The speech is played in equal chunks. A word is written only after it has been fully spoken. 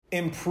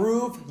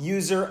Improve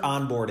user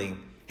onboarding.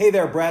 Hey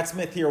there, Brad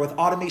Smith here with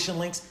Automation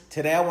Links.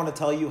 Today I want to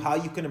tell you how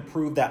you can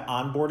improve that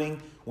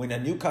onboarding when a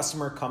new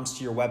customer comes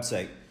to your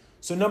website.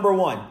 So number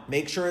one,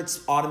 make sure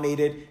it's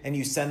automated and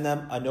you send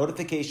them a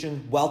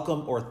notification,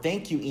 welcome, or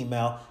thank you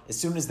email as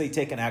soon as they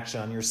take an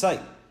action on your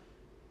site.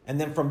 And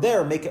then from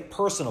there, make it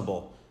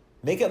personable.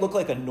 Make it look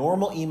like a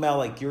normal email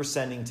like you're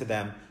sending to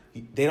them.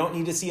 They don't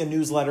need to see a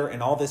newsletter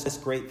and all this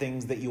great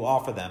things that you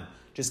offer them.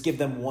 Just give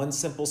them one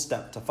simple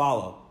step to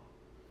follow.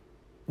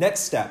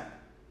 Next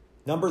step,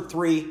 number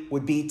 3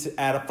 would be to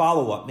add a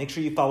follow-up. Make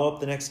sure you follow up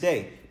the next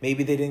day.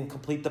 Maybe they didn't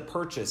complete the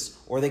purchase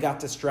or they got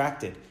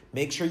distracted.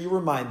 Make sure you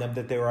remind them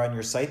that they were on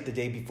your site the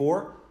day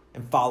before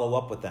and follow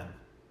up with them.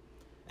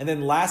 And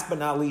then last but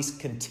not least,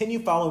 continue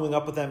following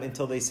up with them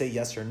until they say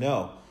yes or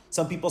no.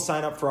 Some people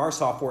sign up for our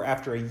software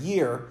after a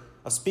year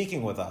of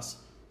speaking with us.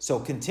 So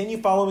continue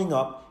following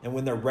up, and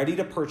when they're ready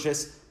to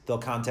purchase, they'll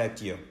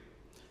contact you.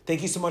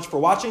 Thank you so much for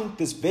watching.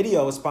 This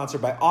video is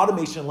sponsored by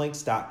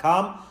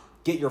AutomationLinks.com.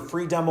 Get your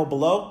free demo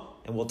below,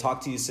 and we'll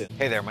talk to you soon.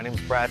 Hey there, my name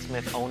is Brad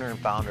Smith, owner and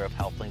founder of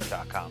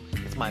HealthLinks.com.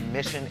 It's my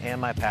mission and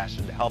my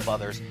passion to help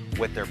others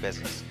with their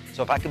business.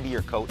 So if I can be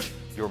your coach,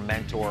 your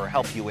mentor, or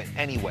help you in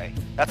any way,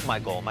 that's my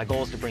goal. My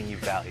goal is to bring you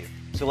value.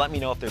 So let me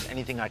know if there's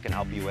anything I can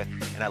help you with,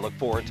 and I look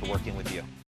forward to working with you.